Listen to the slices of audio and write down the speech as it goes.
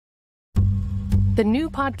The new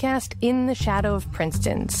podcast, In the Shadow of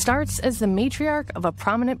Princeton, starts as the matriarch of a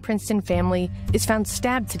prominent Princeton family is found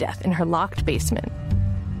stabbed to death in her locked basement.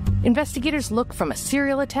 Investigators look from a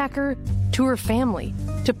serial attacker to her family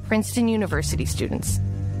to Princeton University students.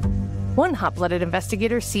 One hot-blooded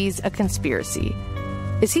investigator sees a conspiracy.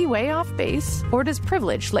 Is he way off base, or does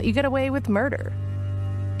privilege let you get away with murder?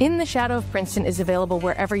 In the Shadow of Princeton is available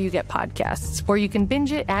wherever you get podcasts, or you can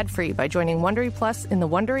binge it ad-free by joining Wondery Plus in the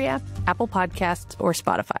Wondery app, Apple Podcasts, or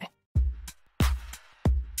Spotify.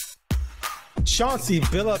 Chauncey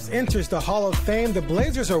Billups enters the Hall of Fame. The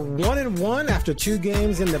Blazers are 1-1 after 2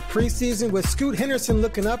 games in the preseason, with Scoot Henderson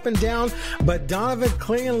looking up and down, but Donovan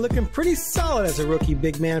Clingan looking pretty solid as a rookie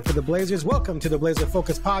big man for the Blazers. Welcome to the Blazer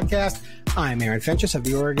Focus Podcast. I'm Fentress of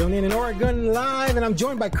The Oregonian and OregonLive, and I'm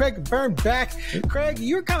joined by Craig Birnbach. Craig,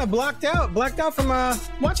 you're kind of blacked out from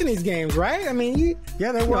watching these games, right? I mean,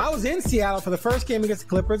 I was in Seattle for the first game against the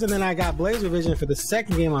Clippers, and then I got Blazer Vision for the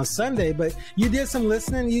second game on Sunday, but you did some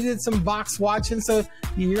listening, you did some box watching, so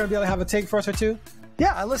you're going to be able to have a take for us or two?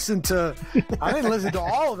 Yeah, I didn't listen to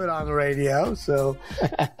all of it on the radio, so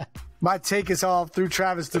my take is all through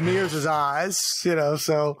Travis Demir's eyes,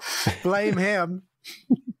 so blame him.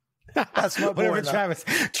 That's my boy. Whatever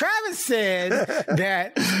Travis said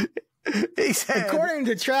that, he said, according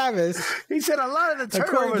to Travis, he said a lot of the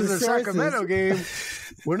turnovers in the Sacramento game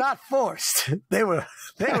were not forced. They were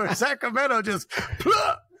Sacramento just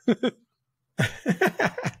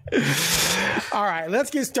All right, let's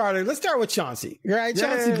get started. Let's start with Chauncey. Right,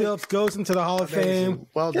 Chauncey Billups goes into the Hall of Fame.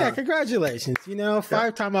 Well done. Yeah, congratulations.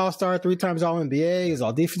 5-time All-Star, 3 times All-NBA. He's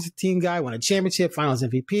All-Defensive Team guy, won a championship, Finals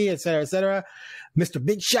MVP, et cetera, et cetera. Mr.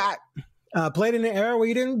 Big Shot. Played in an era where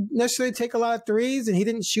he didn't necessarily take a lot of threes, and he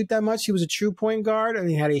didn't shoot that much. He was a true point guard, and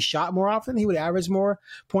he had a shot more often. He would average more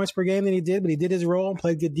points per game than he did, but he did his role and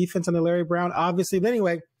played good defense under Larry Brown, obviously. But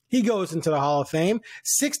anyway, he goes into the Hall of Fame.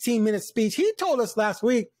 16-minute speech. He told us last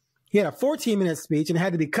week he had a 14-minute speech and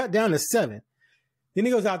had to be cut down to 7. Then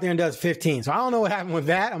he goes out there and does 15. So I don't know what happened with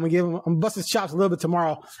that. I'm gonna bust his chops a little bit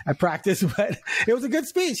tomorrow at practice, but it was a good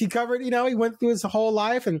speech. He covered, he went through his whole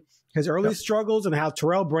life and his early struggles and how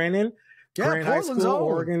Terrell Brandon, Grant High School,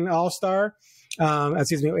 Oregon All-Star, an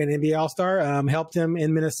NBA All-Star, helped him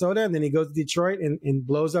in Minnesota. And then he goes to Detroit and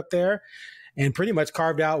blows up there and pretty much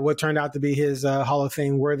carved out what turned out to be his Hall of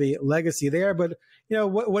Fame worthy legacy there. But,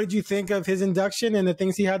 what did you think of his induction and the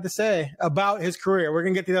things he had to say about his career? We're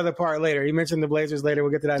going to get to the other part later. You mentioned the Blazers later.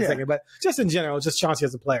 We'll get to that in a second. But just in general, just Chauncey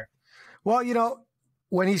as a player. Well,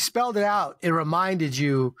 when he spelled it out, it reminded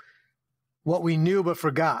you what we knew but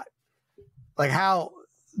forgot. Like how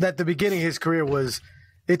that the beginning of his career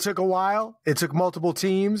it took a while. It took multiple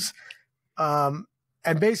teams. And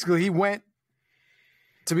basically he went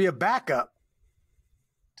to be a backup.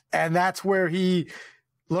 And that's where he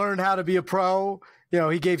learned how to be a pro.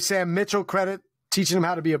 He gave Sam Mitchell credit, teaching him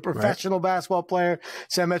how to be a professional basketball player.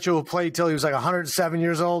 Sam Mitchell played till he was like 107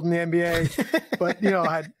 years old in the NBA, but,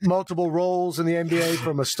 had multiple roles in the NBA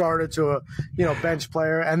from a starter to a, bench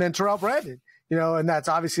player. And then Terrell Brandon, and that's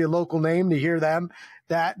obviously a local name to hear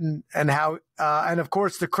that and how, and of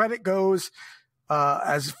course the credit goes,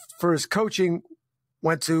 as for his coaching,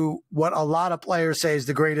 went to what a lot of players say is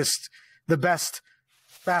the best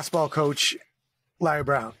basketball coach, Larry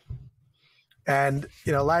Brown. And,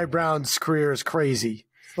 Larry Brown's career is crazy.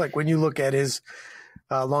 Like when you look at his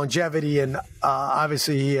longevity and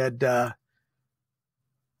obviously he had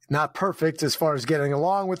not perfect as far as getting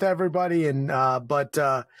along with everybody. And but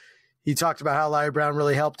he talked about how Larry Brown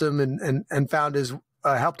really helped him and found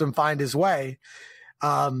helped him find his way.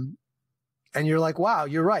 And you're like, wow,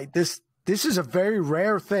 you're right. This is a very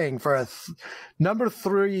rare thing for a number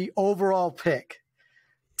 3 overall pick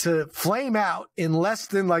to flame out in less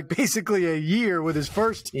than basically a year with his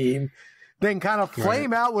first team, then kind of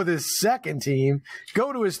flame out with his second team,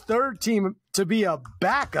 go to his third team to be a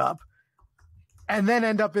backup, and then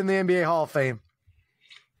end up in the NBA Hall of Fame.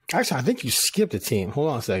 Actually, I think you skipped a team. Hold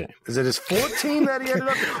on a second. Is it his 4th team that he ended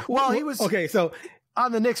up? Well, he was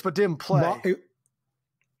on the Knicks but didn't play.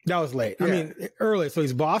 That was late. Yeah. I mean, early. So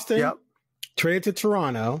he's Boston, traded to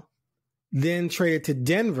Toronto, then traded to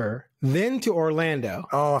Denver, then to Orlando.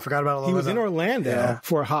 Oh, I forgot about Orlando. He was in Orlando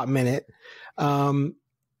for a hot minute, and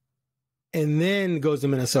then goes to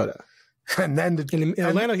Minnesota. And then in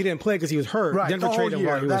Orlando, he didn't play because he was hurt. Right, Denver traded him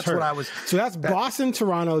while he was hurt. So that's Boston,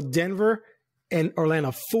 Toronto, Denver, and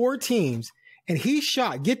Orlando. 4 teams. And he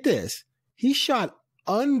shot, get this, he shot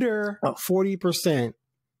under 40%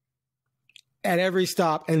 at every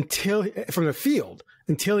stop from the field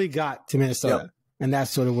until he got to Minnesota. Yep. And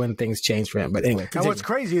that's sort of when things changed for him. But anyway. And what's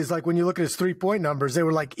crazy is when you look at his 3-point numbers, they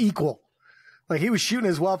were equal. Like, he was shooting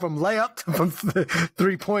as well from layup to from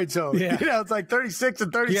 3-point zone. Yeah. You know, it's like 36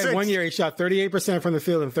 and 36. Yeah, 1 year he shot 38% from the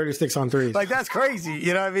field and 36 on threes. Like, that's crazy.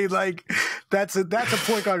 You know what I mean? Like, that's a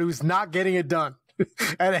point guard who's not getting it done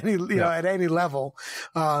at any, you know, at any level.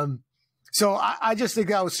 So I just think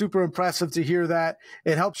that was super impressive to hear that.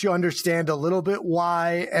 It helps you understand a little bit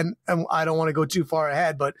why, and I don't want to go too far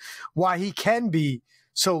ahead, but why he can be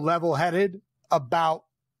so level-headed about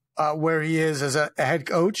where he is as a head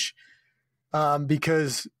coach,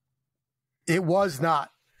 because it was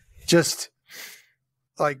not just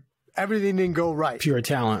like everything didn't go right. Pure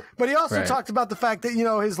talent. But he also talked about the fact that, you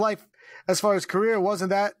know, his life as far as career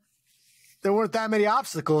wasn't that, there weren't that many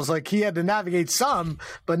obstacles. Like, he had to navigate some,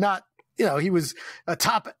 but not, you know, he was a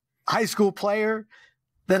top high school player,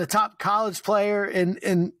 then a top college player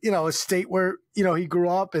in you know, a state where, you know, he grew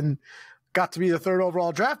up and got to be the 3rd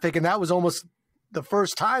overall draft pick. And that was almost the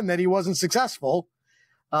first time that he wasn't successful.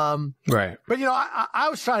 Right. But, you know, I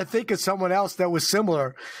was trying to think of someone else that was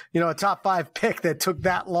similar, you know, a top 5 pick that took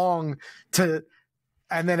that long to,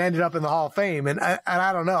 and then ended up in the Hall of Fame. And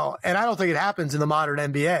I don't know. And I don't think it happens in the modern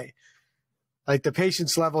NBA. Like, the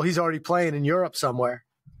patience level, he's already playing in Europe somewhere.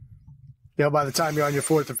 You know, by the time you're on your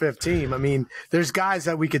 4th or 5th team. I mean, there's guys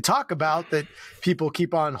that we could talk about that people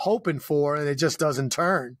keep on hoping for, and it just doesn't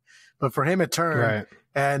turn. But for him, it turned. Right.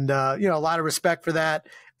 And, you know, a lot of respect for that.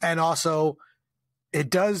 And also, it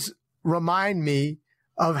does remind me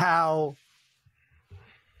of how,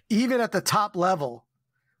 even at the top level,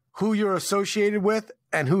 who you're associated with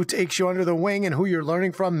and who takes you under the wing and who you're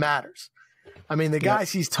learning from matters. I mean, the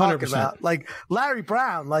guys he's talking 100%. about, like Larry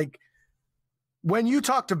Brown, like, when you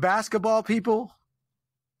talk to basketball people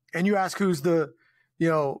and you ask who's the, you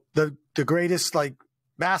know, the greatest, like,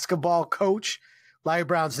 basketball coach, Larry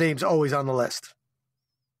Brown's name's always on the list.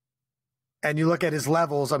 And you look at his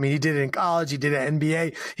levels. I mean, he did it in college. He did it in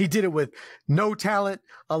NBA. He did it with no talent,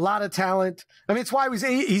 a lot of talent. I mean, it's why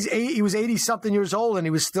he was 80 something years old and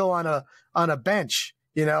he was still on a bench,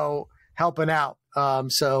 you know, helping out.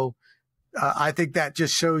 So I think that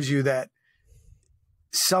just shows you that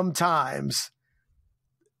sometimes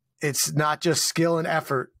it's not just skill and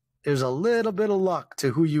effort. There's a little bit of luck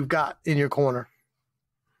to who you've got in your corner.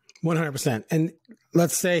 100%. And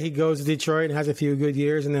let's say he goes to Detroit and has a few good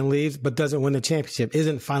years and then leaves, but doesn't win the championship,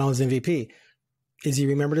 isn't finals MVP. Is he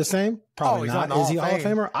remembered the same? Probably not. Is he Hall of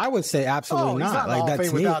Famer? I would say absolutely not. He's not like, Hall of that's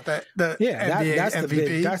Fame without the NBA that's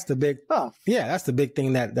MVP. That's the big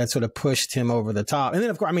thing that sort of pushed him over the top. And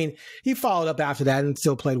then, of course, I mean, he followed up after that and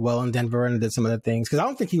still played well in Denver and did some other things. Because I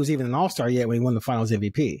don't think he was even an All-Star yet when he won the finals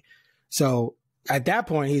MVP. So at that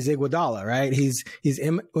point, he's Iguodala, right?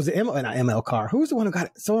 Was it not ML Carr? Who was the one who got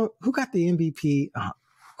it? So who got the MVP?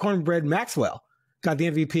 Cornbread Maxwell got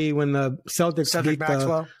the MVP when the Celtics beat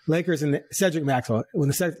the Lakers, and Cedric Maxwell, when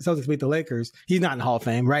the Celtics beat the Lakers. He's not in the Hall of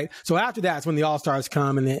Fame, right? So after that's when the All-Stars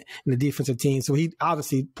come and the defensive team. So he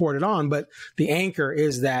obviously poured it on, but the anchor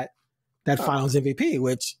is that finals MVP,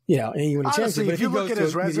 which, you know, and he won the championship. But if you look at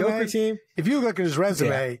his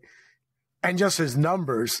resume, and just his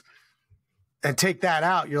numbers and take that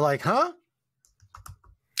out, you're like, huh?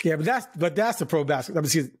 Yeah, but that's the pro basketball.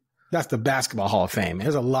 That's the basketball Hall of Fame.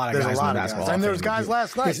 There's a lot of guys in the basketball Hall of Fame. And there was guys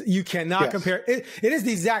last night. You cannot compare. It is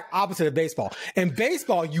the exact opposite of baseball. In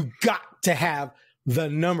baseball, you got to have the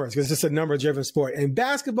numbers because it's just a number-driven sport. In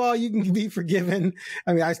basketball, you can be forgiven.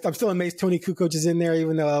 I mean, I'm still amazed Tony Kukoc is in there,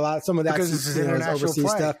 even though some of that's is international overseas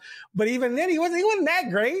play stuff. But even then, he wasn't that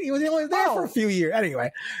great. He was only there for a few years.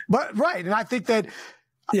 Anyway. But right, and I think that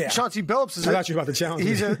Chauncey Billups is. I thought you were about to challenge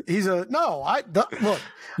me. Look.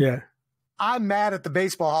 Yeah. I'm mad at the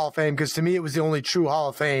Baseball Hall of Fame because to me it was the only true Hall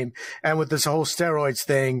of Fame. And with this whole steroids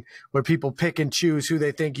thing where people pick and choose who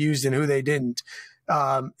they think used and who they didn't,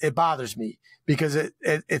 it bothers me because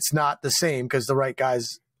it's not the same because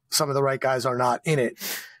some of the right guys are not in it.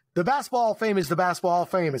 The Basketball Hall of Fame is the Basketball Hall of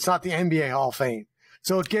Fame. It's not the NBA Hall of Fame.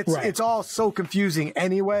 So it's all so confusing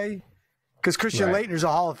anyway because Christian Laettner's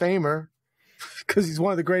a Hall of Famer because he's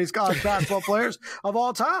one of the greatest college basketball players of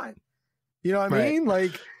all time. You know what I mean?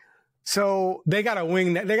 Like, so they gotta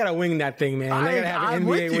wing that. They gotta wing that thing, man. They gotta have an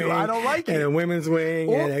NBA wing. I don't like it. And a women's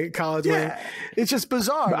wing and a college wing. It's just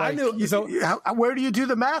bizarre. But like, where do you do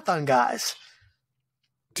the math on guys?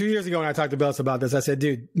 2 years ago when I talked to Billups about this, I said,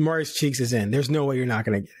 dude, Maurice Cheeks is in. There's no way you're not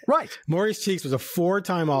going to get it. Right. Maurice Cheeks was a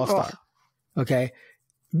 4-time All-Star. Okay.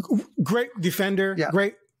 Great defender. Yeah.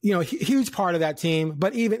 Great, huge part of that team.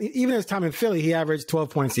 But even his time in Philly, he averaged 12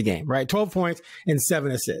 points a game, right? 12 points and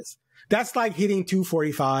 7 assists. That's like hitting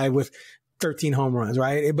 245 with 13 home runs,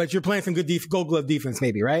 right? But you're playing some good Gold Glove defense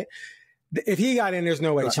maybe, right? If he got in, there's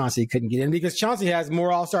no way Chauncey couldn't get in because Chauncey has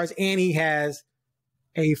more All-Stars and he has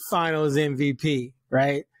a Finals MVP,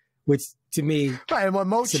 right? Which to me, right. And when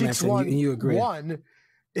Mocic won,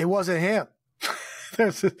 it wasn't him.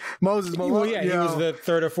 Moses Malone. Well, yeah, he was the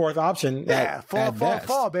third or fourth option. Yeah,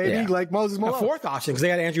 fall, baby. Yeah. Like Moses Malone. A fourth option because they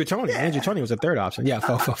had Andrew Toney. Yeah. Andrew Toney was the third option. Yeah,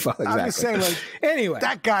 fall. Exactly. I'm just saying, like, anyway,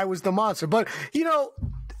 that guy was the monster. But,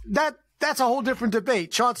 that's a whole different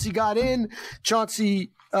debate. Chauncey got in.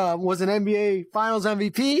 Chauncey was an NBA Finals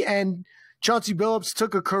MVP, and Chauncey Billups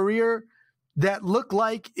took a career that looked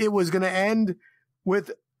like it was going to end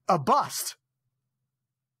with a bust.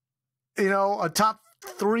 A top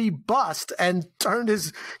 3 bust, and turned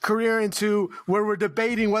his career into where we're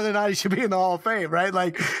debating whether or not he should be in the Hall of Fame,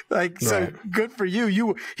 right? So good for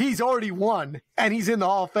you. He's already won and he's in the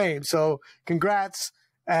Hall of Fame. So congrats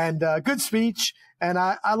and good speech. And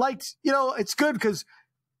I liked, it's good because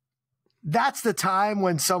that's the time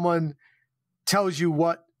when someone tells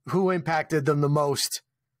you who impacted them the most.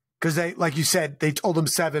 Because they, like you said, they told him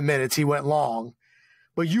 7 minutes. He went long.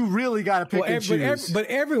 But you really got to pick and choose. But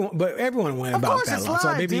everyone went about that long.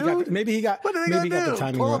 So maybe he got the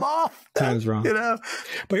timing Pull him off. Time's wrong.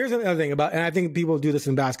 But here's another thing and I think people do this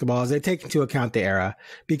in basketball, is they take into account the era.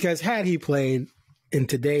 Because had he played in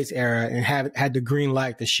today's era and had the green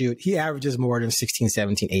light to shoot, he averages more than 16,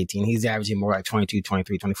 17, 18. He's averaging more like 22,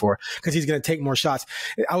 23, 24 because he's going to take more shots.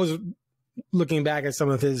 I was looking back at some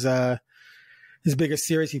of his biggest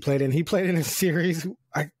series he played in. He played in a series.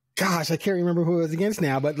 I can't remember who it was against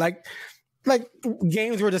now, but like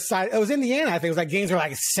games were decided. It was Indiana, I think. It was like games were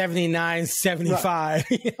like 79, 75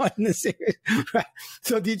 right. In the series. Right.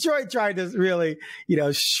 So Detroit tried to really,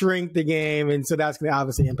 shrink the game. And so that's going to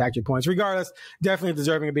obviously impact your points. Regardless, definitely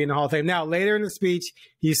deserving of being in the Hall of Fame. Now, later in the speech,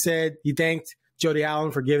 he said he thanked Jody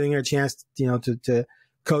Allen for giving her a chance, to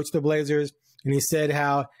coach the Blazers. And he said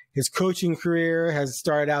how his coaching career has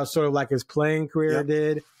started out sort of like his playing career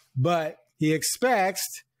did, but he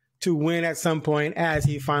expects to win at some point, as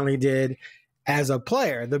he finally did as a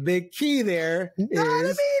player. The big key there is not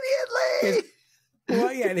immediately.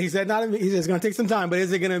 And he said he said it's going to take some time, but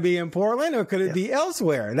is it going to be in Portland or could it be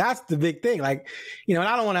elsewhere? That's the big thing. And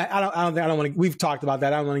I don't want to. We've talked about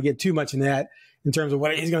that. I don't want to get too much in that in terms of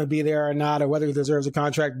whether he's going to be there or not, or whether he deserves a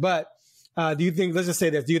contract. But do you think? Let's just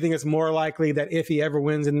say this: do you think it's more likely that if he ever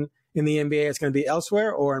wins in the NBA, it's going to be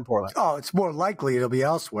elsewhere or in Portland? Oh, it's more likely it'll be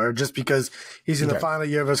elsewhere just because he's in the final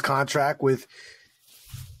year of his contract with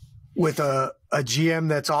a GM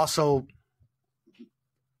that's also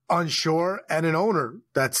unsure and an owner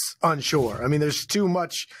that's unsure. I mean, there's too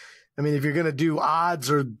much. I mean, if you're going to do odds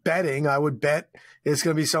or betting, I would bet it's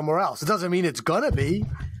going to be somewhere else. It doesn't mean it's going to be,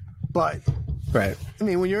 but right. I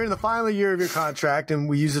mean, when you're in the final year of your contract, and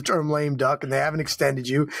we use the term lame duck, and they haven't extended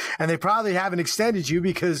you, and they probably haven't extended you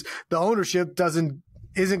because the ownership isn't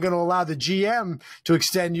going to allow the GM to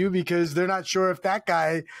extend you because they're not sure if that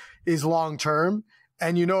guy is long term.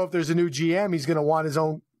 And if there's a new GM, he's going to want his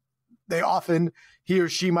own. He or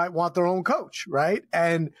she might want their own coach, right?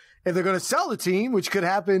 And if they're going to sell the team, which could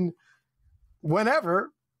happen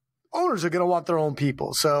whenever, owners are going to want their own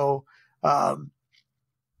people. So.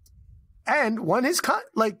 And when it's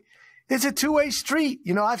a two-way street.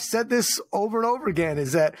 I've said this over and over again,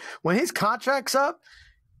 is that when his contract's up,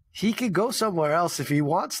 he could go somewhere else if he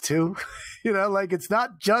wants to. It's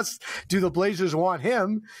not just do the Blazers want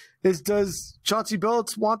him. It's does Chauncey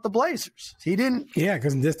Billups want the Blazers? He didn't. Yeah,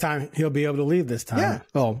 because this time he'll be able to leave this time. Yeah.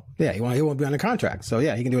 Oh, yeah, he won't be on the contract. So,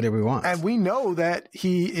 yeah, he can do whatever he wants. And we know that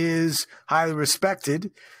he is highly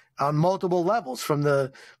respected on multiple levels, from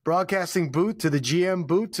the broadcasting booth to the GM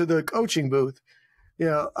booth to the coaching booth,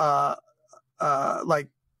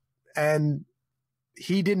 and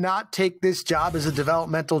he did not take this job as a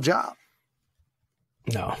developmental job.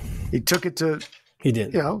 No, he took it to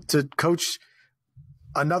coach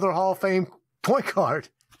another Hall of Fame point guard.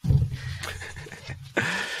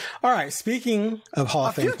 All right. Speaking of Hall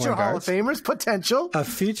of Fame point guards, future Hall of Famers potential, a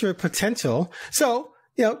future potential. So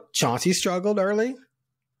Chauncey struggled early.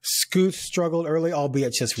 Scoot struggled early,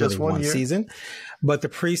 albeit just really one season. But the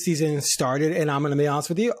preseason started, and I'm going to be honest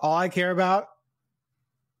with you, all I care about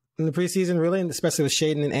in the preseason, really, and especially with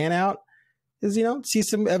Shaden and Ann out, is, see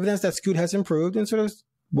some evidence that Scoot has improved and sort of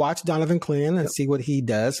watch Donovan Clingan and see what he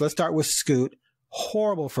does. So let's start with Scoot.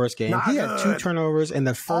 Horrible first game. He had 2 turnovers in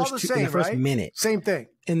the first minute. Same thing.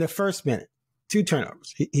 In the first minute. 2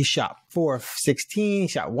 turnovers. He shot 4 of 16. He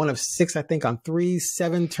shot 1 of 6, I think, on 3,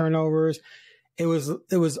 7 turnovers. It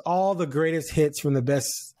was all the greatest hits from the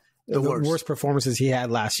worst performances he had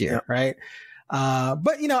last year, right?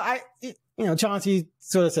 But Chauncey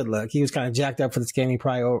sort of said, look, he was kind of jacked up for this game. He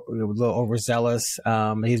probably was a little overzealous.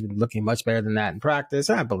 He's been looking much better than that in practice.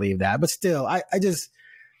 And I believe that, but still,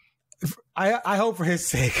 I hope for his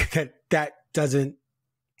sake that doesn't,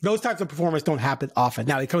 those types of performances don't happen often.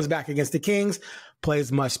 Now he comes back against the Kings,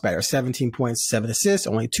 plays much better. 17 points, 7 assists,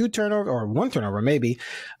 only 2 turnovers, or 1 turnover maybe.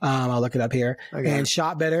 I'll look it up here. Okay. And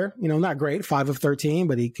shot better. Not great, 5 of 13,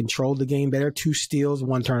 but he controlled the game better. 2 steals,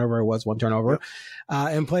 1 turnover. It was 1 turnover,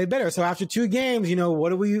 and played better. So after 2 games, what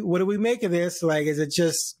do we make of this? Like, is it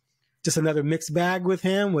just another mixed bag with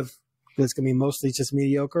him? With it's going to be mostly just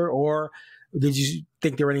mediocre, or did you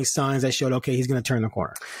think there were any signs that showed, okay, he's going to turn the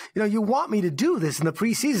corner? You want me to do this in the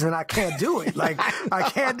preseason, and I can't do it. Like, I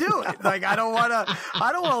can't do it. Like, I don't want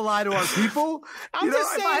to lie to our people. I'm just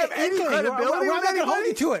saying, if I have any credibility, I'm not going to hold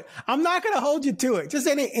you to it. I'm not going to hold you to it. Just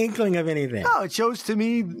any inkling of anything. No, it shows to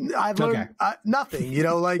me I've learned nothing.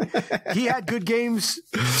 Like, he had good games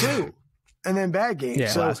too, and then bad games.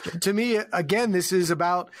 Yeah, so to me, again, this is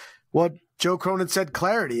about what Joe Cronin said,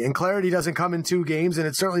 clarity, and clarity doesn't come in 2 games, and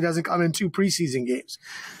it certainly doesn't come in 2 preseason games.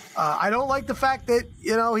 I don't like the fact that,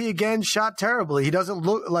 he again shot terribly. He doesn't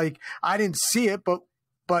look like, I didn't see it,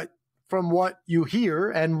 but from what you hear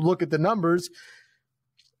and look at the numbers,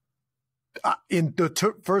 in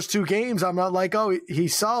the first 2 games, I'm not like, oh, he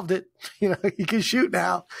solved it. He can shoot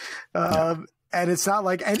now. And it's not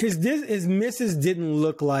like, and his misses didn't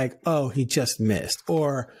look like, oh, he just missed,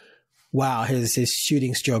 or wow, his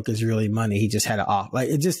shooting stroke is really money. He just had it off. Like,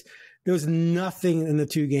 there was nothing in the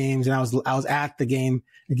 2 games. And I was at the game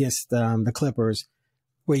against the Clippers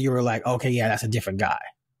where you were like, okay, yeah, that's a different guy.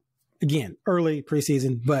 Again, early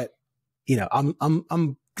preseason, but I'm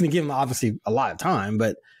going to give him obviously a lot of time,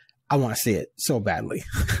 but I want to see it so badly.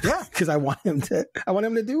 Yeah. Cause I want him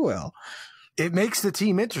to do well. It makes the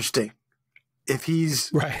team interesting. If he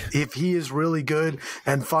is really good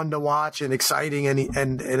and fun to watch and exciting,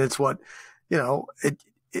 and it's what,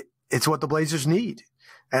 it's what the Blazers need.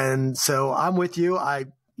 And so I'm with you.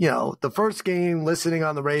 The first game, listening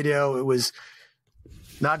on the radio, it was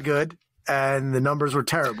not good, and the numbers were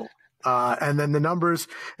terrible. And then the numbers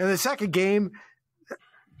in the second game,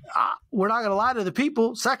 we're not going to lie to the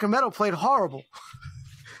people, Sacramento played horrible.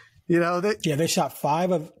 They shot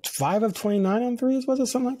 5 of 29 on threes, was it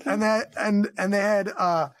something like that? And they had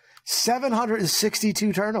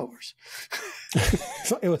 762 turnovers.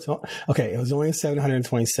 So it was only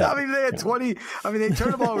 727. They had 20. They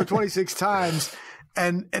turned the ball over 26 times,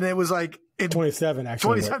 and it was like 27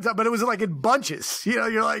 actually. 27, but it was like in bunches.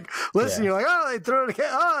 You're like, listen, you're like, oh, they threw it again.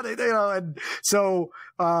 Oh, and so,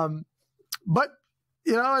 but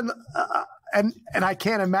and I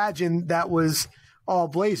can't imagine that was all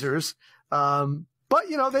Blazers. But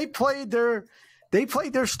they played their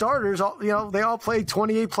starters. They all played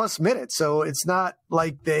 28 plus minutes. So it's not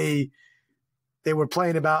like they were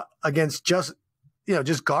playing against just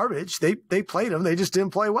garbage. They played them. They just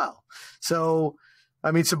didn't play well. So,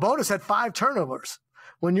 Sabonis had 5 turnovers.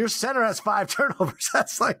 When your center has 5 turnovers,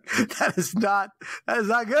 that is not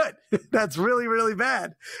good. That's really, really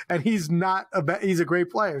bad. And he's a great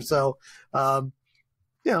player. So,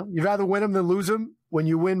 you'd rather win him than lose him. When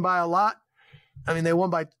you win by a lot, they won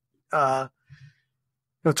by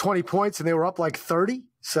 20 points and they were up like 30.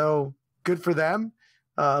 So good for them.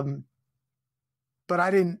 But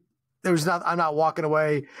I'm not walking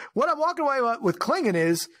away. What I'm walking away with Clingan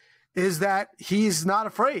is that he's not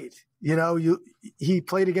afraid. He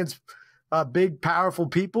played against big, powerful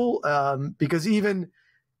people because even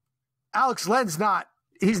Alex Len's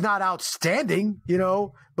he's not outstanding,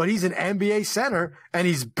 but he's an NBA center and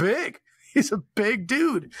he's big. He's a big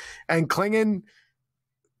dude. And Clingan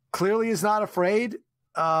clearly is not afraid.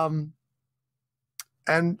 And,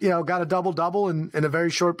 got a double-double in a very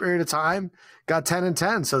short period of time, got 10 and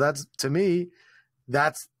 10. So that's, to me,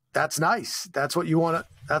 that's nice. That's what you want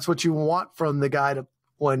from the guy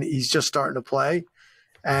when he's just starting to play.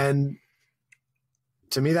 And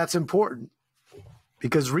to me, that's important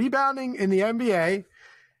because rebounding in the NBA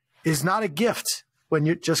is not a gift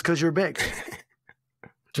just because you're big.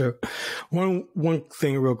 True. One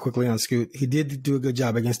thing real quickly on Scoot. He did do a good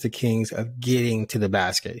job against the Kings of getting to the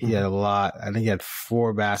basket. He had a lot. I think he had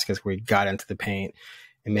 4 baskets where he got into the paint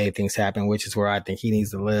and made things happen, which is where I think he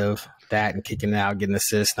needs to live. That and kicking out, getting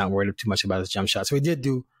assists, not worried too much about his jump shot. So he did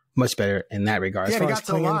do much better in that regard. Yeah, he got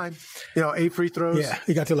to the line. 8 free throws. Yeah,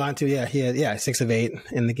 he got to the line too. Yeah, he had 6 of 8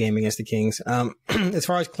 in the game against the Kings. As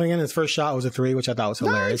far as Clingan, his first shot was a 3, which I thought was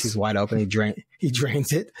hilarious. Nice. He's wide open. He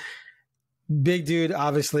drains it. Big dude,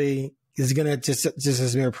 obviously, is going to just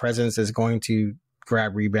his mere presence is going to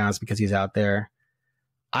grab rebounds because he's out there.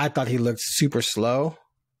 I thought he looked super slow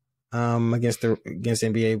against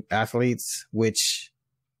NBA athletes, which,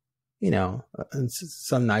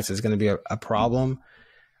 some nights is going to be a problem.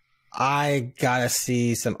 I got to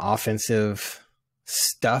see some offensive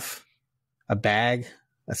stuff a bag,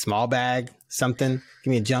 a small bag, something.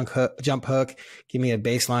 Give me a jump hook. Give me a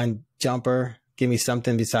baseline jumper. Give me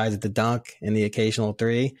something besides the dunk and the occasional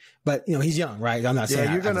three. But, he's young, right? I'm not saying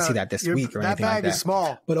I can see that this week or anything like that. That bag is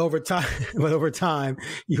small. But over time,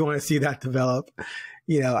 you want to see that develop.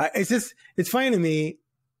 It's funny to me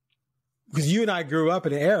because you and I grew up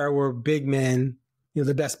in an era where big men,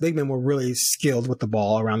 the best big men were really skilled with the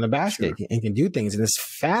ball around the basket and can do things. And it's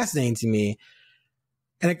fascinating to me.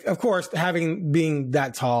 And of course, being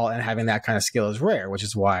that tall and having that kind of skill is rare, which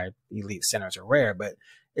is why elite centers are rare. But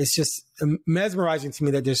it's just mesmerizing to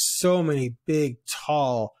me that there's so many big,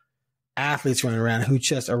 tall athletes running around who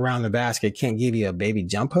just around the basket can't give you a baby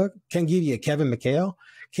jump hook, can't give you a Kevin McHale,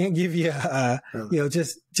 can't give you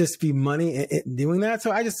just be money in doing that.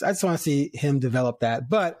 So I just want to see him develop that.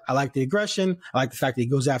 But I like the aggression. I like the fact that he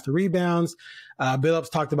goes after rebounds. Billups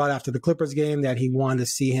talked about after the Clippers game that he wanted to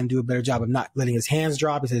see him do a better job of not letting his hands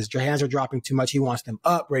drop. He says his hands are dropping too much. He wants them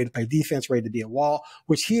up, ready to play defense, ready to be a wall,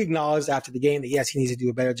 which he acknowledged after the game that, yes, he needs to do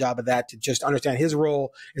a better job of that, to just understand his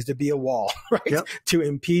role is to be a wall, right? Yep. To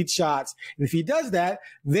impede shots. And if he does that,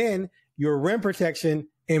 then your rim protection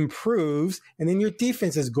improves, and then your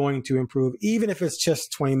defense is going to improve, even if it's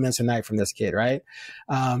just 20 minutes a night from this kid, right?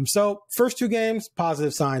 So first 2 games,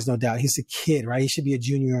 positive signs, no doubt. He's a kid, right? He should be a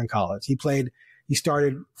junior in college. He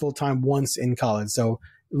started full-time once in college. So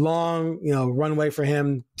long, runway for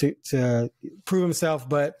him to prove himself,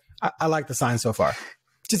 but I like the signs so far.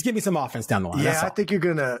 Just give me some offense down the line. Yeah, I think you're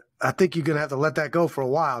gonna have to let that go for a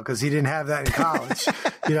while because he didn't have that in college.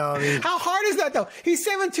 How hard is that though? He's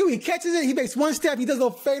 7'2". He catches it. He makes one step. He does a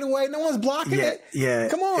little fade away. No one's blocking it. Yeah,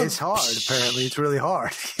 come on. It's hard. Apparently, it's really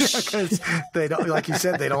hard because they don't, like you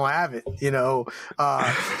said, they don't have it.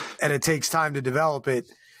 And it takes time to develop it,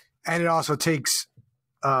 and it also takes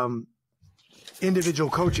individual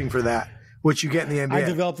coaching for that, which you get in the NBA. I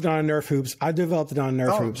developed it on Nerf hoops.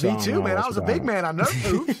 Hoops. Me too, man. I was a big man on Nerf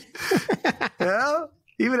hoops.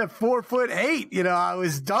 Even at 4'8", I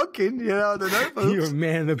was dunking, the Nerf hoops. You were a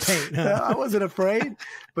man in the paint. Huh? I wasn't afraid.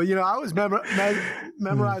 But, I was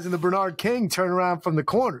memorizing the Bernard King turnaround from the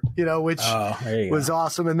corner, which was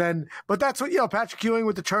awesome. And then, but that's what, Patrick Ewing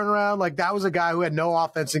with the turnaround, like that was a guy who had no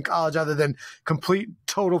offense in college other than complete,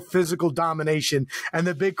 total physical domination. And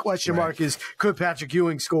the big question mark is, could Patrick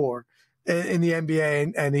Ewing score in the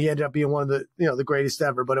NBA? And he ended up being one of the, the greatest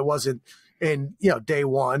ever, but it wasn't in, day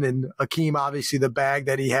one. And Akeem, obviously the bag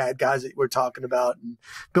that he had, guys that we're talking about, and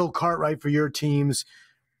Bill Cartwright for your teams.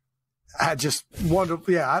 I just wonder,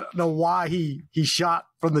 I don't know why he shot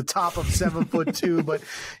from the top of 7'2", but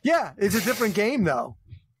yeah, it's a different game though.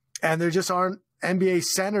 And there just aren't NBA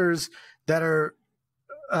centers that are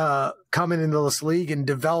coming into this league and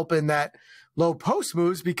developing that low post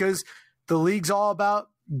moves because the league's all about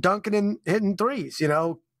dunking and hitting threes,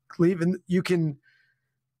 you can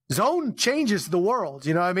zone changes the world.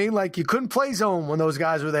 You know what I mean? Like you couldn't play zone when those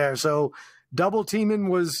guys were there. So double teaming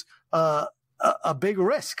was a big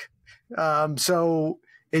risk. So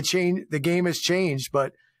it changed. The game has changed,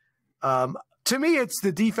 but to me, it's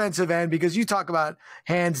the defensive end because you talk about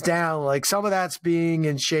hands down, like some of that's being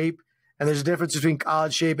in shape, and there's a difference between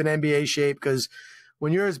college shape and NBA shape because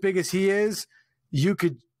when you're as big as he is, you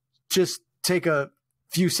could just take a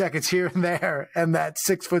few seconds here and there, and that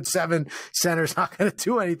 6'7" center is not going to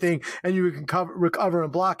do anything, and you can recover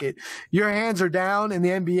and block it. Your hands are down in the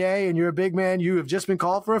NBA, and you're a big man. You have just been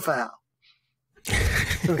called for a foul.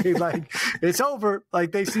 Like it's over.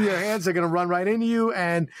 Like they see your hands, they're going to run right into you,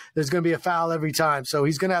 and there's going to be a foul every time. So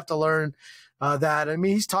he's going to have to learn that. I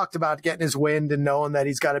mean, he's talked about getting his wind and knowing that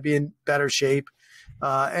he's got to be in better shape.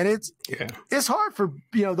 And it's hard for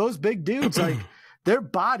those big dudes. Like their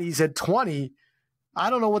bodies at 20. I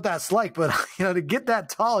don't know what that's like, but to get that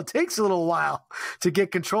tall, it takes a little while to get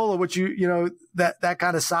control of what that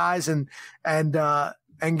kind of size and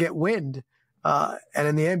get wind. And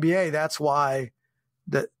in the NBA, that's why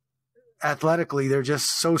that athletically they're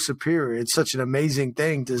just so superior. It's such an amazing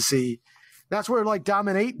thing to see. That's where like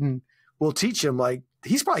dominating will teach him. Like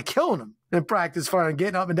he's probably killing him in practice for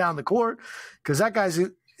getting up and down the court because that guy's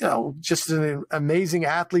just an amazing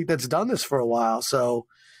athlete that's done this for a while. So.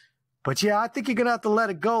 But yeah, I think you're gonna have to let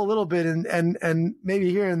it go a little bit, and maybe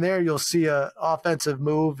here and there you'll see a offensive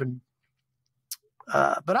move. And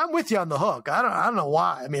but I'm with you on the hook. I don't know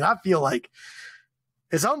why. I mean, I feel like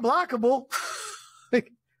it's unblockable.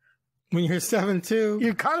 When you're 7'2",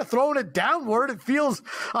 you're kind of throwing it downward. It feels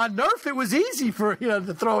on Nerf. It was easy for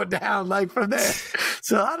to throw it down like from there.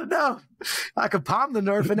 So I don't know. I could palm the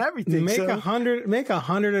Nerf and everything. Make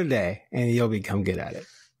 100 a day, and you'll become good at it.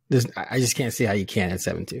 I just can't see how you can at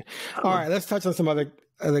 7'2". All right, let's touch on some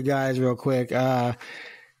other guys real quick.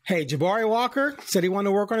 Hey, Jabari Walker said he wanted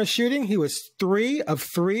to work on his shooting. He was 3 of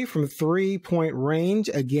 3 from 3-point range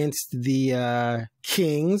against the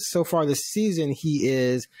Kings. So far this season, he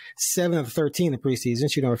is 7 of 13 in the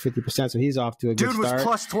preseason, shooting over 50%. So he's off to a good start. Dude was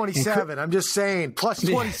plus 27. I'm just saying, plus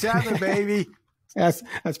 27, baby. That's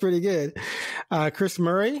pretty good. Chris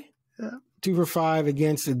Murray, 2 for 5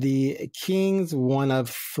 against the Kings, 1 of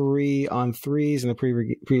 3 on threes in the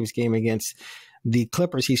previous game against the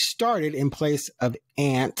Clippers. He started in place of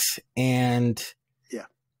Ant, and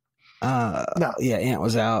Ant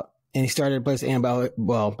was out, and he started in place of Ant.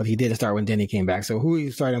 But he didn't start when Denny came back. So who he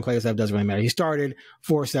started in place of doesn't really matter. He started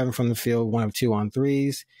 4-7 from the field, 1 of 2 on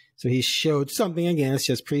threes. So he showed something again. It's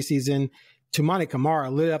just preseason. Toumani Camara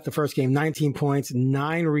lit up the first game, 19 points,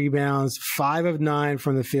 9 rebounds, 5 of 9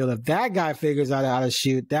 from the field. If that guy figures out how to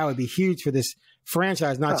shoot, that would be huge for this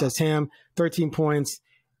franchise, not just him. 13 points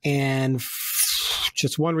and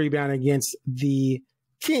just 1 rebound against the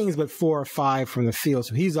Kings, but 4 or 5 from the field.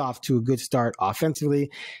 So he's off to a good start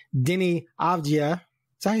offensively. Denny Avdia.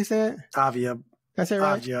 Is that how you say it? Avdia. That's it,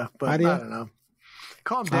 right? Avdia, but I don't know.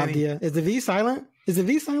 Call him Denny. Avdia. Is the V silent?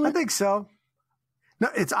 I think so. No,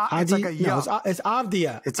 it's like a no, it's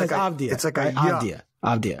Avdia. It's like Avdia. It's like a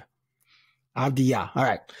Avdia. All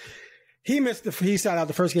right. He sat out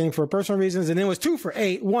the first game for personal reasons, and then was 2 for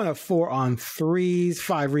 8, 1 of 4 on threes,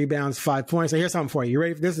 5 rebounds, 5 points. So here's something for you. You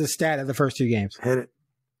ready? This is the stat of the first 2 games. Hit it.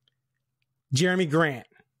 Jeremy Grant.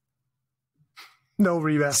 No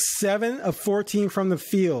rebounds. 7 of 14 from the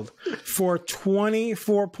field for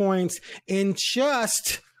 24 points in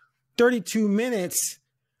just 32 minutes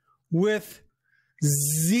with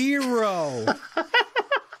 0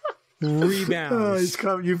 rebounds.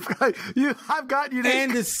 I've got you.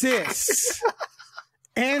 And assists.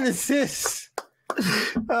 This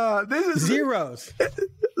is zeros.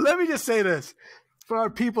 Let me just say this for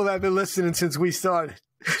our people that have been listening since we started.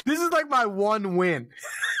 This is like my one win.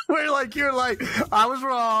 Where you're like, I was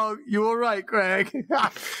wrong. You were right, Craig.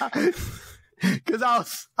 Because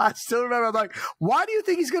I still remember, I'm like, why do you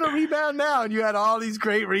think he's going to rebound now? And you had all these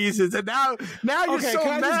great reasons. And now you're so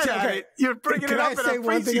mad at it. You're bringing it up in a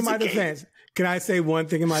preseason game. Can I say one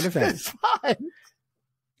thing in my defense? It's fine.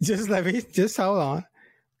 Just hold on.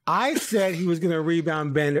 I said he was going to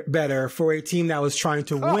rebound better for a team that was trying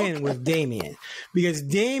to win with Damian, because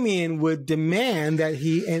Damian would demand that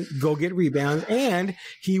he go get rebounds, and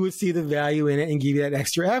he would see the value in it and give you that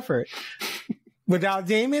extra effort. Without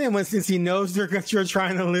Damian, and since he knows you're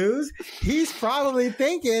trying to lose, he's probably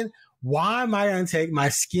thinking, why am I going to take my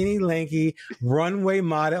skinny, lanky, runway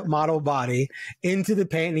model body into the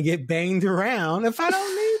paint and get banged around if I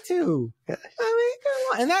don't need to? I mean, come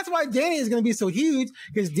on. And that's why Danny is going to be so huge,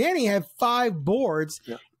 because Danny had 5 boards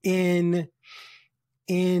in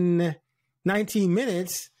 19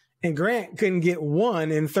 minutes, and Grant couldn't get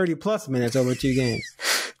 1 in 30-plus minutes over 2 games.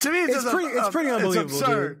 To me, it's pretty unbelievable. It's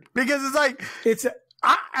absurd, dude. Because it's like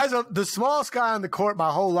the smallest guy on the court my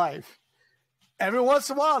whole life. Every once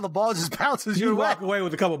in a while, the ball just bounces your way. You walk away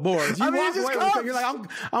with a couple boards. You're like,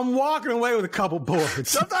 I'm walking away with a couple boards.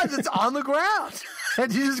 Sometimes it's on the ground,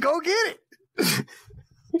 and you just go get it.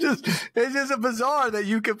 It's just a bizarre that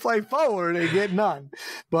you can play forward and get none.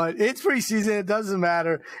 But it's preseason. It doesn't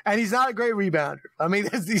matter. And he's not a great rebounder. I mean,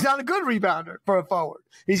 he's not a good rebounder for a forward.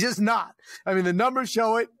 He's just not. I mean, the numbers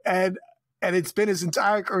show it, and it's been his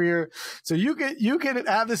entire career. So you can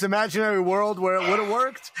have this imaginary world where it would have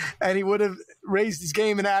worked, and he would have raised his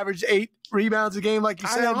game and averaged 8 rebounds a game, like you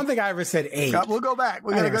said. I don't think I ever said 8. We'll go back.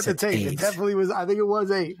 We're going to go to tape. 8. It definitely was. I think it was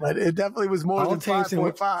 8, but it definitely was more than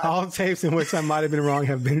 5.5. All tapes in which I might have been wrong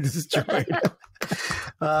have been destroyed.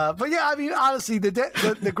 But yeah, I mean, honestly,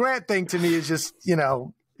 the Grant thing to me is just,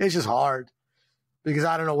 it's just hard, because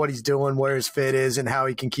I don't know what he's doing, where his fit is, and how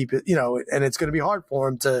he can keep it, and it's going to be hard for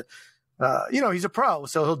him to, he's a pro,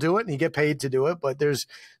 so he'll do it and he get paid to do it, but there's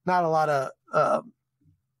not a lot of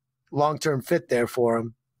long-term fit there for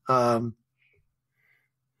him.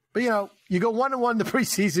 But you go 1-1 in the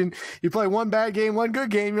preseason, you play 1 bad game, 1 good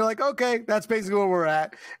game. You're like, okay, that's basically where we're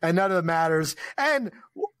at, and none of it matters. And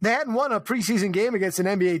they hadn't won a preseason game against an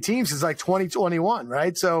NBA team since like 2021,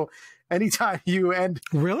 right? So anytime you end,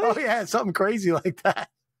 really, oh yeah, something crazy like that,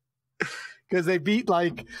 because they beat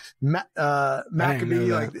like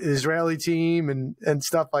Maccabi, like the Israeli team, and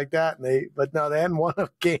stuff like that. But no, they hadn't won a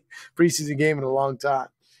preseason game in a long time.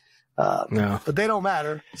 No, but they don't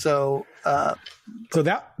matter. So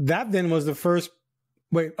that then was the first.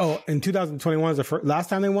 Wait, in 2021 was the last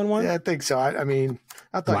time they won one? Yeah, I think so. I mean,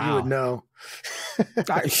 I thought you would know.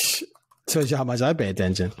 Shows you how much I pay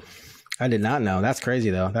attention. I did not know. That's crazy,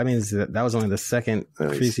 though. That means that was only the second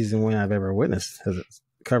preseason win I've ever witnessed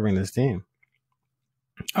covering this team.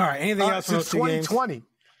 All right. Anything else from since 2020?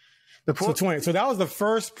 So that was the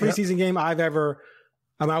first preseason game I've ever.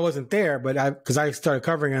 I wasn't there, but because I started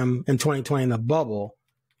covering them in 2020 in the bubble.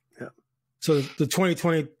 Yeah. So the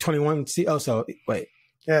 2020-21.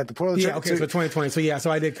 Yeah, the Portland. Yeah. Okay. So 2020.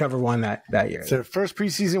 So I did cover one that year. It's their first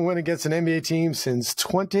preseason win against an NBA team since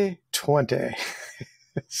 2020.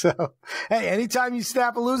 So, hey, anytime you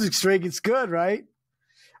snap a losing streak, it's good, right?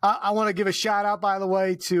 I want to give a shout out, by the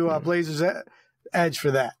way, to Blazers Edge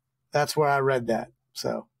for that. That's where I read that.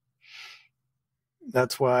 So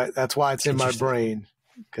that's why it's in my brain,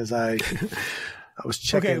 because I was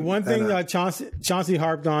checking. Okay, one thing Chauncey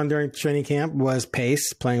harped on during training camp was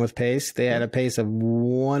pace, playing with pace. They had a pace of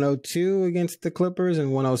 102 against the Clippers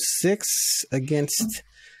and 106 against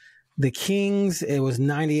the Kings. It was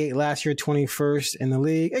 98 last year, 21st in the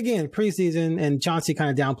league. Again, preseason, and Chauncey kind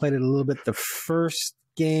of downplayed it a little bit the first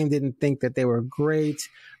game, didn't think that they were great.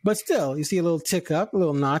 But still, you see a little tick up, a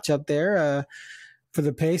little notch up there for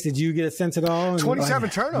the pace. Did you get a sense at all? 27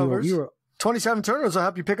 turnovers. 27 turnovers will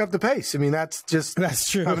help you pick up the pace. I mean, that's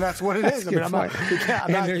true. I mean, that's what it is. I mean,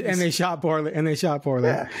 and they shot poorly.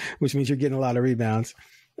 Yeah. Which means you're getting a lot of rebounds.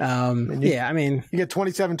 You get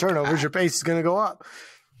 27 turnovers, your pace is going to go up.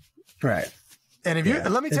 Right. And if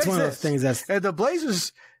let me tell you this, if the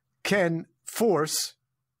Blazers can force,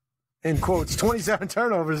 in quotes, 27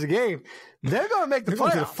 turnovers a game, they're going to make the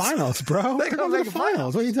playoffs. The finals, bro. They're going to make the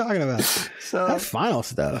finals. What are you talking about? So that's final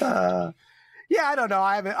stuff. I don't know.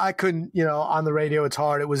 I couldn't, on the radio. It's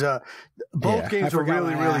hard. It was both games were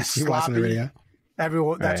really, really sloppy.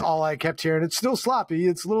 Everyone, that's all I kept hearing. It's still sloppy.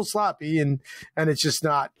 It's a little sloppy, and it's just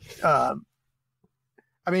not. I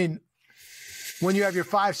mean, when you have your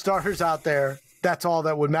 5 starters out there, that's all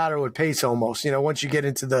that would matter with pace almost. Once you get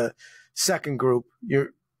into the second group,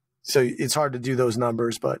 so it's hard to do those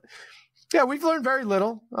numbers. But yeah, we've learned very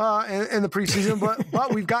little in the preseason,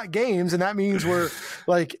 but we've got games, and that means we're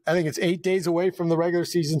I think it's 8 days away from the regular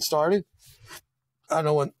season started. I don't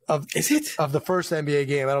know when of the first NBA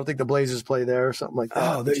game. I don't think the Blazers play there or something like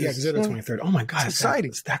that. Oh, because they're the 23rd. Oh my God, it's exciting!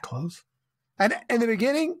 It's that close. And in the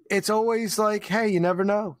beginning, it's always like, hey, you never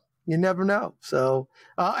know. You never know. So,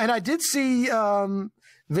 and I did see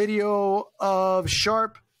video of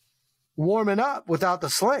Sharp warming up without the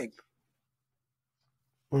sling,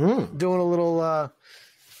 doing a little,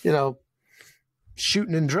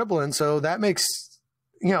 shooting and dribbling. So that makes,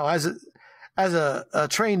 as a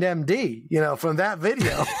trained MD, from that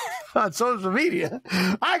video on social media,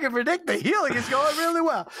 I can predict the healing is going really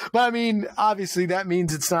well. But I mean, obviously that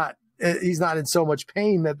means he's not in so much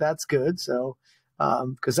pain that's good. So.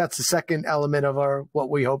 Because that's the second element of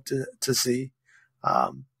what we hope to see.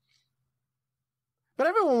 But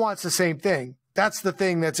everyone wants the same thing. That's the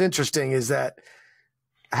thing that's interesting, is that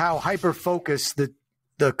how hyper-focused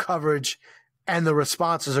the coverage and the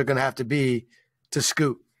responses are going to have to be to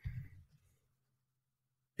Scoot.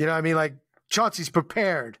 You know what I mean? Like, Chauncey's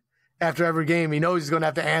prepared after every game. He knows he's going to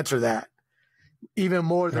have to answer that, even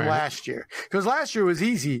more than last year. Because last year was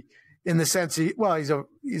easy. In the sense, he's a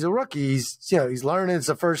rookie. He's learning. It's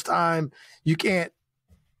the first time. You can't.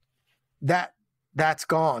 That's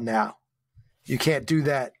gone now. You can't do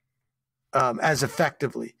that as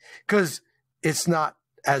effectively because it's not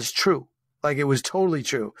as true. Like, it was totally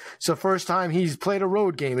true. It's the first time he's played a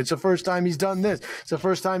road game. It's the first time he's done this. It's the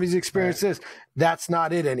first time he's experienced this. That's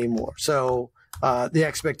not it anymore. So the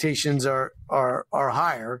expectations are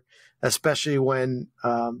higher, especially when.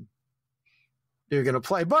 You're going to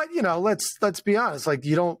play, but let's be honest. Like,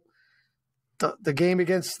 you don't the game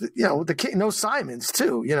against the no Simons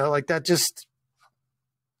too. Like that. Just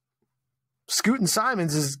Scoot and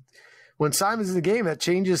Simons is when Simons in the game, that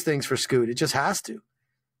changes things for Scoot. It just has to,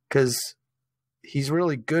 because he's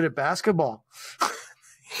really good at basketball.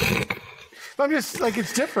 I'm just like,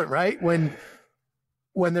 it's different, right? When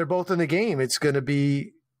they're both in the game, it's going to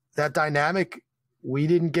be that dynamic. We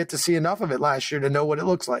didn't get to see enough of it last year to know what it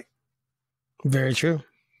looks like. Very true.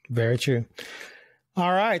 Very true.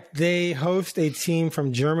 All right. They host a team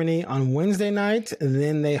from Germany on Wednesday night.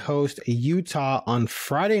 Then they host Utah on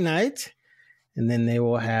Friday night. And then they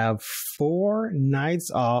will have 4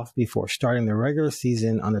 nights off before starting the regular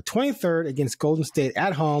season on the 23rd against Golden State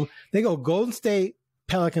at home. They go Golden State,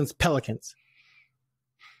 Pelicans.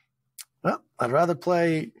 Well, I'd rather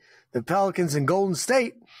play the Pelicans in Golden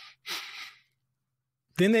State.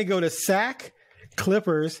 Then they go to Sac,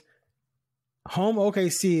 Clippers, home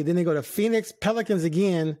OKC. Then they go to Phoenix, Pelicans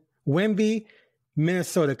again, Wemby,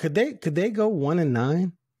 Minnesota. Could they go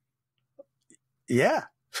 1-9? Yeah,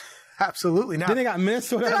 absolutely. Now, then they got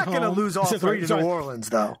Minnesota. They're not going to lose all 3 to New Orleans,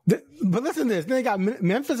 though. But listen to this. Then they got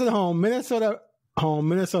Memphis at home, Minnesota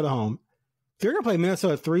home, They're going to play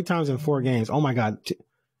Minnesota 3 times in 4 games. Oh, my God.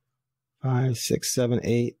 5, 6, 7,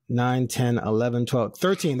 8, 9, 10, 11, 12,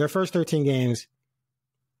 13. Their first 13 games,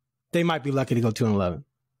 they might be lucky to go 2-11.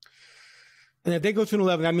 And if they go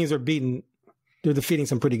 2-11, that means they're defeating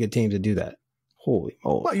some pretty good teams to do that. Holy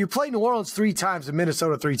moly. Well, you play New Orleans 3 times and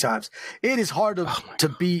Minnesota 3 times. It is hard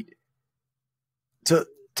to beat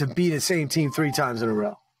the same team 3 times in a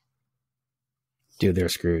row. Dude, they're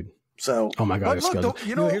screwed. So, oh my God, look,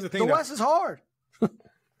 here's the thing. The West is hard. It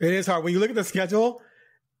is hard. When you look at the schedule,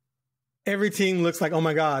 every team looks like, oh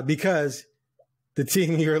my God, because the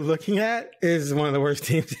team you're looking at is one of the worst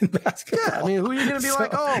teams in basketball. Yeah, I mean, who are you going to be like,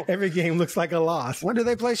 oh. Every game looks like a loss. When do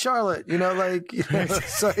they play Charlotte?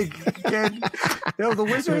 It's like, the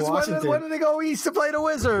Wizards, when do they go east to play the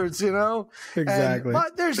Wizards, Exactly.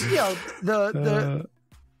 But there's,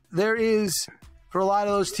 there is, for a lot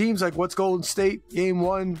of those teams, like what's Golden State game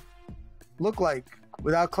 1 look like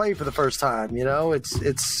without Clay for the first time,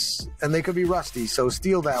 it's and they could be rusty, so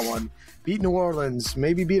steal that one. Beat New Orleans,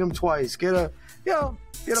 maybe beat them twice, get a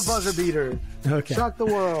buzzer beater. Okay. Shock the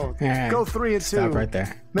world. Right. Go 3-2. Stop right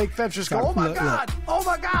there. Make Fentress go, oh my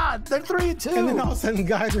God, they're 3-2. And then all of a sudden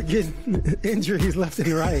guys are getting injuries left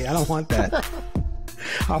and right. I don't want that.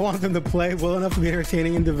 I want them to play well enough to be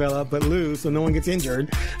entertaining and develop, but lose so no one gets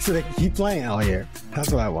injured so they can keep playing all year.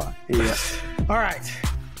 That's what I want. Yeah. All right.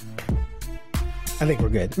 I think we're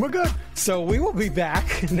good. We're good. So we will be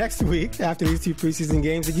back next week after these 2 preseason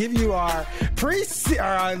games to give you our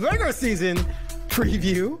regular season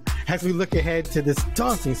preview as we look ahead to this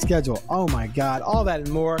daunting schedule. Oh my God. All that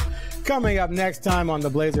and more coming up next time on the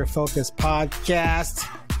Blazer Focus podcast.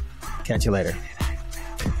 Catch you later.